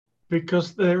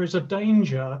because there is a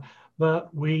danger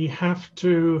that we have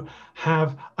to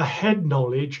have a head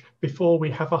knowledge before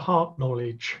we have a heart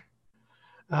knowledge.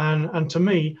 And to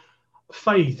me,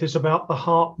 faith is about the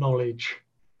heart knowledge.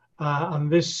 And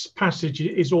this passage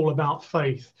is all about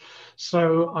faith.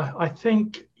 So I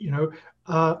think,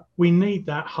 we need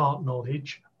that heart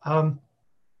knowledge.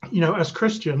 As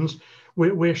Christians,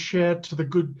 we're shared to the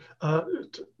good.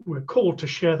 We're called to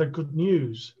share the good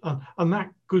news, and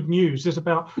that good news is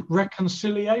about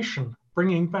reconciliation,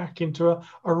 bringing back into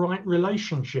a right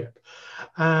relationship,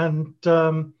 and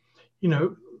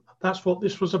that's what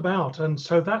this was about. And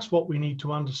so that's what we need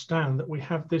to understand, that we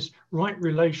have this right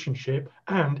relationship,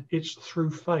 and it's through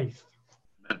faith.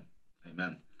 Amen.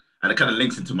 Amen. And it kind of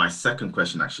links into my second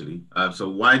question, actually. So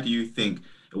why do you think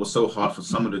it was so hard for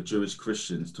some of the Jewish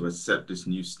Christians to accept this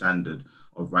new standard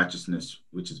of righteousness,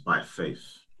 which is by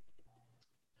faith?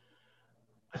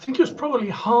 I think it was probably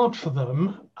hard for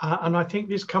them, and I think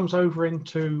this comes over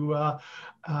into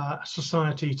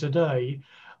society today,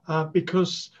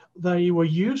 because they were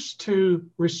used to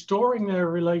restoring their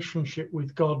relationship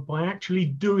with God by actually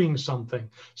doing something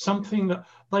that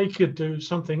they could do,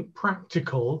 something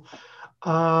practical,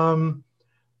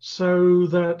 so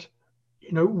that,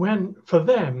 when for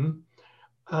them,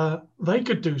 they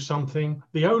could do something,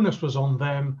 the onus was on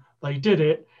them, they did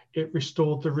it, it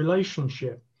restored the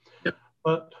relationship. Yep.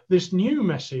 But this new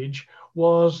message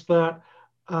was that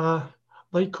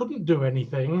they couldn't do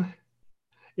anything.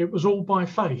 It was all by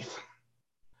faith.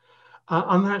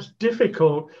 And that's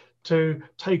difficult to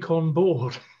take on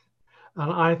board.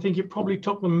 And I think it probably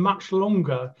took them much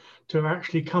longer to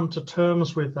actually come to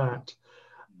terms with that.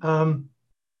 And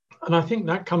I think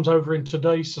that comes over in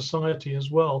today's society as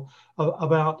well,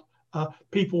 about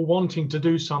people wanting to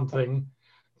do something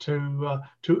to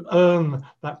earn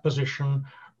that position,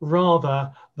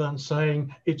 rather than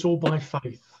saying it's all by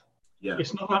faith. Yeah.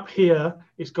 It's not up here,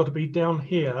 it's got to be down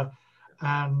here,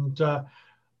 and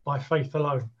by faith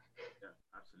alone. Yeah,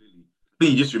 absolutely.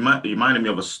 You just reminded me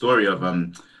of a story of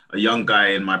a young guy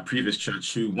in my previous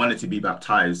church who wanted to be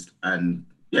baptized, and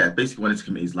basically wanted to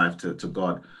commit his life to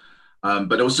God. But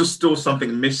there was just still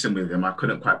something missing with him. I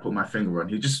couldn't quite put my finger on.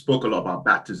 He just spoke a lot about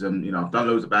baptism. I've done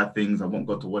loads of bad things. I want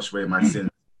God to wash away my sins.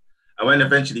 And when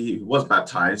eventually he was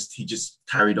baptized, he just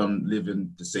carried on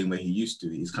living the same way he used to.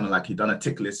 He's kind of like, he'd done a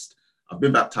tick list. I've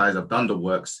been baptized. I've done the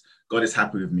works. God is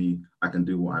happy with me. I can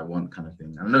do what I want, kind of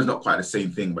thing. And I know it's not quite the same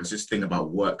thing, but it's this thing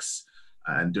about works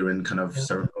and doing kind of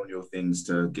ceremonial things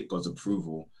to get God's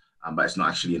approval. But it's not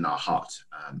actually in our heart.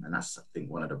 And that's, I think,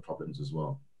 one of the problems as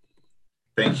well.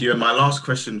 Thank you. And my last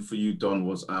question for you, Don,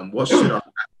 was what should our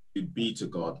attitude be to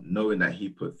God, knowing that he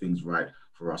put things right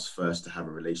for us first to have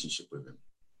a relationship with him?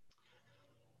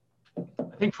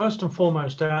 I think first and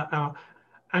foremost, our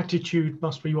attitude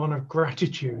must be one of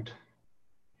gratitude.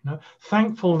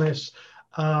 Thankfulness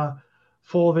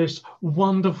for this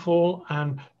wonderful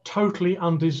and totally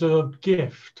undeserved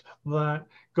gift that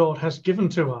God has given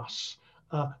to us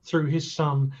through his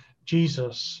Son,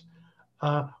 Jesus.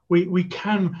 We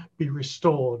can be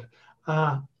restored.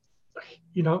 Where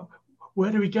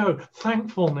do we go?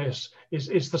 Thankfulness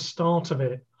is the start of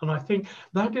it. And I think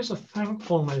that is a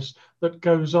thankfulness that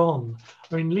goes on.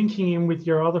 I mean, linking in with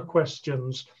your other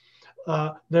questions,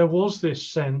 there was this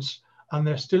sense, and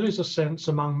there still is a sense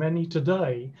among many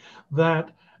today, that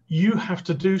you have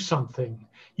to do something.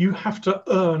 You have to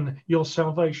earn your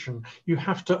salvation. You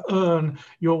have to earn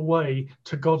your way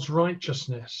to God's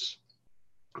righteousness.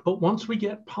 But once we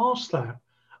get past that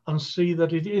and see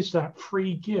that it is that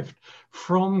free gift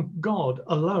from God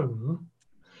alone,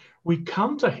 we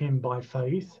come to him by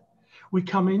faith. We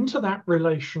come into that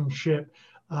relationship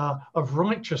of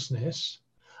righteousness.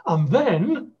 And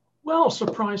then, well,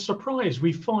 surprise, surprise,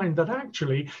 we find that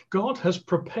actually God has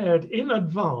prepared in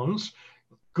advance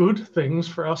good things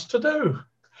for us to do.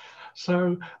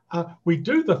 So we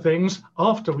do the things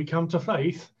after we come to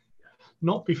faith,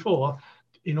 not before,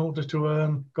 in order to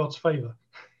earn God's favor.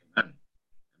 That's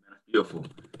beautiful.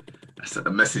 That's a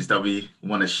message that we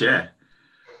want to share.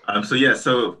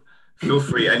 So feel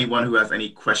free, anyone who has any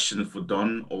questions for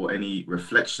Don or any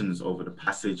reflections over the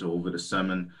passage or over the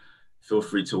sermon, feel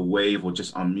free to wave or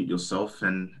just unmute yourself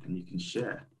and you can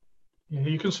share. Yeah,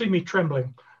 you can see me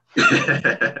trembling.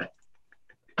 You're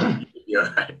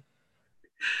right.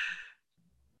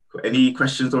 Any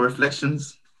questions or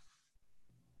reflections?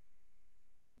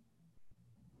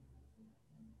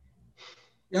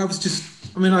 Yeah, I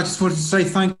just wanted to say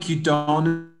thank you,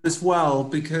 Don, as well,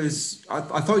 because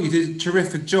I thought you did a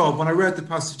terrific job. When I read the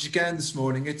passage again this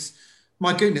morning, it's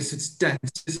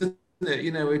dense, isn't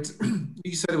it?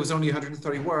 You said it was only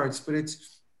 130 words, but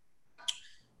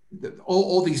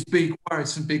all these big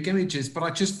words and big images, but I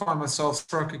just find myself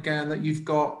struck again that you've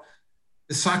got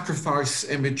the sacrifice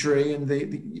imagery and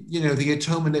the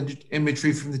atonement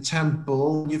imagery from the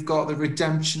temple. You've got the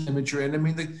redemption imagery, and I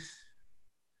mean the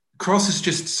cross is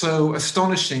just so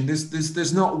astonishing.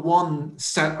 There's not one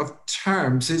set of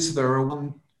terms, is there, or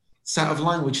one set of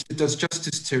language that does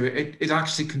justice to it. It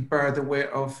actually can bear the weight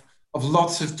of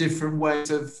lots of different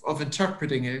ways of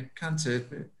interpreting it, can't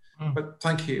it? But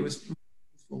thank you. It was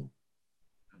wonderful.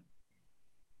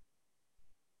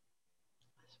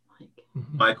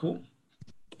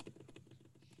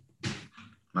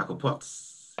 Michael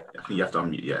Potts. I think you have to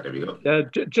unmute. Yeah, there we go.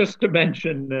 Just to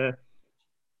mention,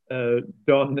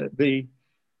 Don,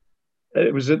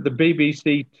 it was at the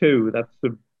BBC Two. That's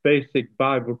the basic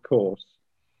Bible course,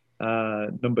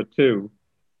 number 2,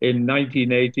 in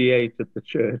 1988 at the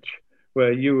church,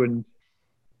 where you and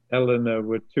Eleanor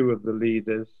were 2 of the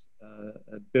leaders,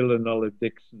 Bill and Olive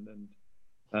Dixon,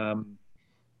 and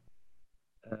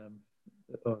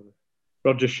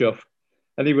Roger Schuff.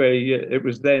 Anyway, it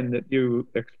was then that you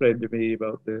explained to me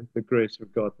about the grace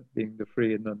of God being the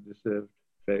free and undeserved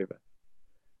favor.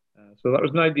 So that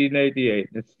was 1988,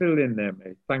 and it's still in there,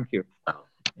 mate. Thank you. Wow.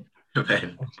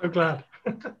 I'm so glad.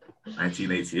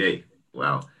 1988.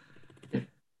 Wow.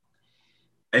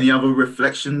 Any other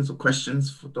reflections or questions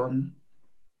for Don?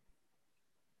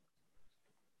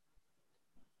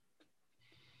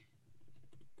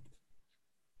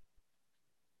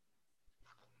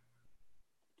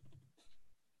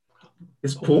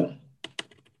 Yes, Paul?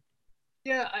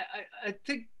 Yeah, I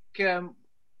think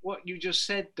what you just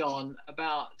said, Don,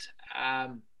 about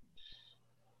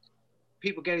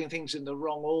people getting things in the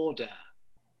wrong order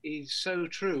is so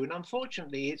true. And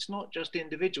unfortunately, it's not just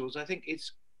individuals. I think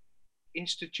it's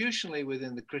institutionally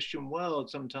within the Christian world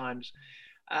sometimes.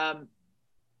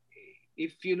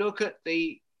 If you look at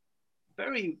the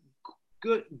very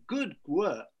good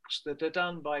works that are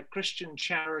done by Christian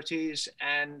charities,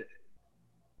 and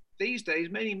these days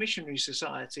many missionary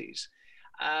societies,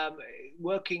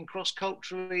 working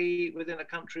cross-culturally within a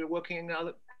country or working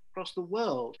across the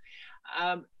world,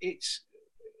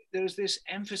 there's this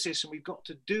emphasis, and we've got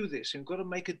to do this, and we've got to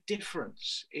make a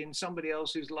difference in somebody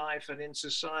else's life and in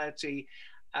society.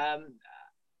 And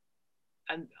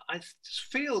I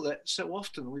feel that so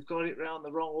often we've got it around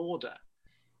the wrong order.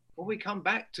 When we come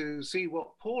back to see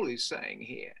what Paul is saying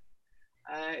here,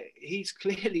 he's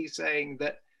clearly saying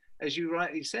that, as you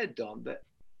rightly said, Don, that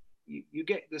you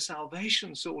get the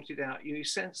salvation sorted out, you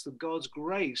sense that God's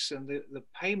grace and the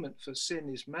payment for sin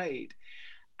is made.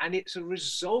 And it's a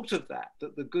result of that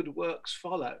the good works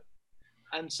follow.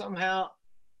 And somehow,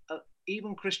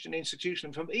 even Christian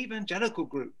institutions from evangelical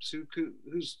groups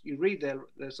who's you read their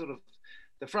sort of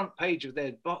the front page of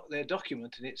their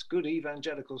document, and it's good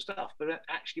evangelical stuff. But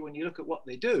actually, when you look at what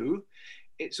they do,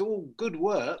 it's all good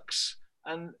works.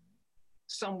 And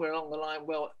somewhere along the line,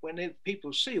 well, when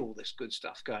people see all this good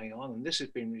stuff going on, and this has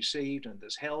been received, and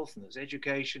there's health, and there's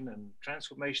education, and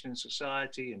transformation in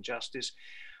society, and justice,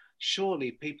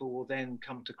 surely people will then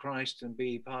come to Christ and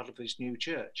be part of his new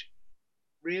church.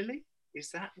 Really?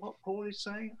 Is that what Paul is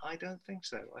saying? I don't think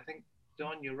so. I think,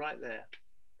 Don, you're right there.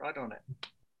 Right on it.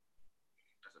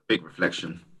 That's a big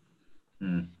reflection.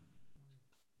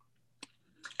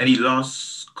 Any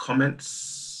last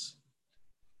comments?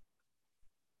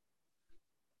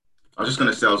 I was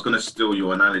going to steal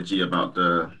your analogy about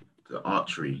the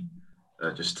archery,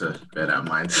 just to bear that in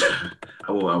mind.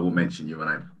 I will mention you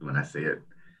when I say it.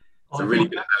 It's a really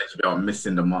good analogy about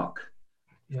missing the mark.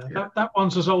 Yeah. That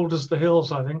one's as old as the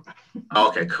hills, I think.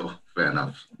 Okay, cool. Fair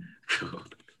enough. Cool.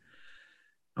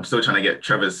 I'm still trying to get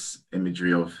Trevor's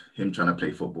imagery of him trying to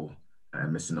play football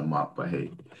and missing the mark, but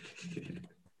hey.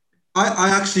 I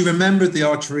actually remembered the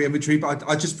archery imagery, but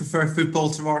I just prefer football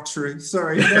to archery.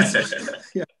 Sorry.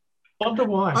 Yeah. Wonder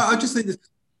why. I just think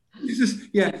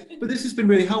but this has been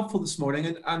really helpful this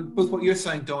morning, and both what you're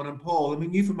saying, Don and Paul. I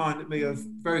mean, you've reminded me of a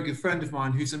very good friend of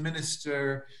mine who's a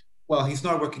minister. Well, he's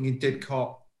now working in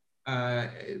Didcot,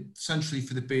 essentially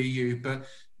for the BU, but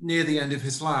near the end of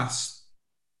his last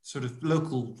sort of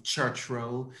local church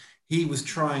role, he was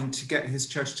trying to get his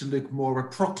church to look more a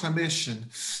proclamation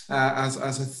as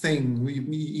a thing,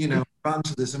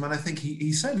 evangelism. And I think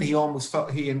he said he almost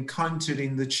felt he encountered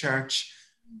in the church,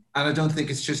 and I don't think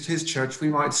it's just his church, we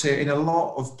might say in a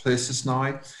lot of places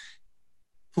now,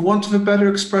 for want of a better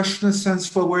expression, a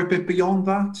sense, well, we're a bit beyond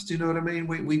that. Do you know what I mean?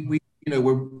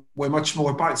 We're much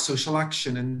more about social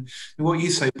action, and what you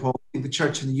say, Paul, the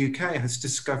church in the UK has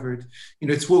discovered,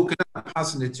 it's woken up,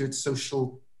 hasn't it, to its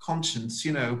social conscience,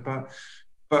 but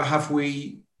have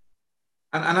we,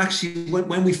 and actually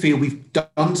when we feel we've done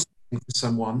something for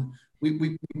someone,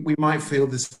 we might feel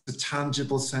there's a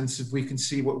tangible sense of we can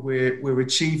see what we're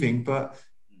achieving, but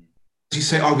as you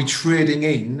say, are we trading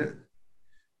in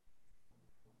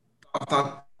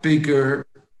that bigger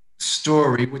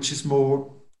story, which is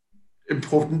more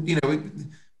important? You know,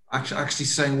 actually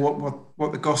saying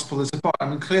what the gospel is about. I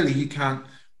mean, clearly you can't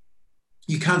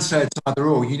say it's either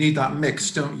or. You need that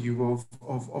mix, don't you,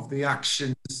 of the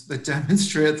actions that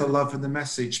demonstrate the love and the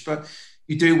message. But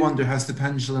you do wonder, has the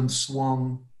pendulum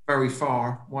swung very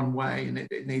far one way, and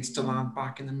it needs to land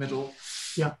back in the middle?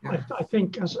 Yeah. I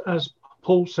think as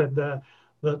Paul said there,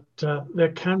 that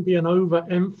there can be an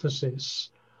overemphasis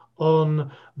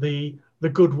on the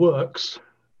good works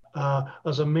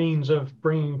as a means of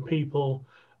bringing people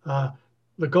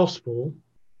the gospel,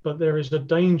 but there is a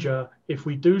danger, if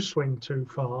we do swing too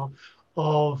far,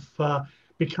 of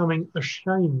becoming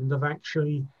ashamed of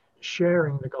actually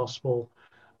sharing the gospel.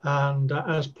 And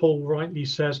as Paul rightly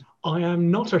says, I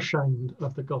am not ashamed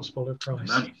of the gospel of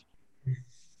Christ. Amen.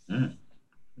 Mm.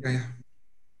 Yeah.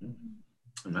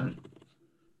 Amen.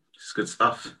 It's good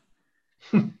stuff.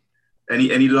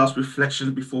 Any last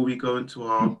reflections before we go into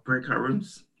our breakout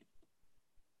rooms?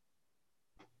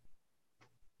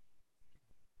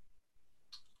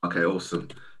 Okay, awesome.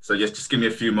 So just give me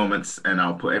a few moments and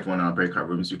I'll put everyone in our breakout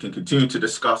rooms. We can continue to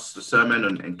discuss the sermon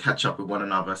and catch up with one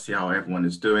another, see how everyone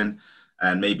is doing.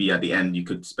 And maybe at the end, you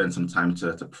could spend some time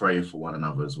to pray for one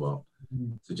another as well.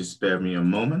 So just spare me a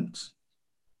moment.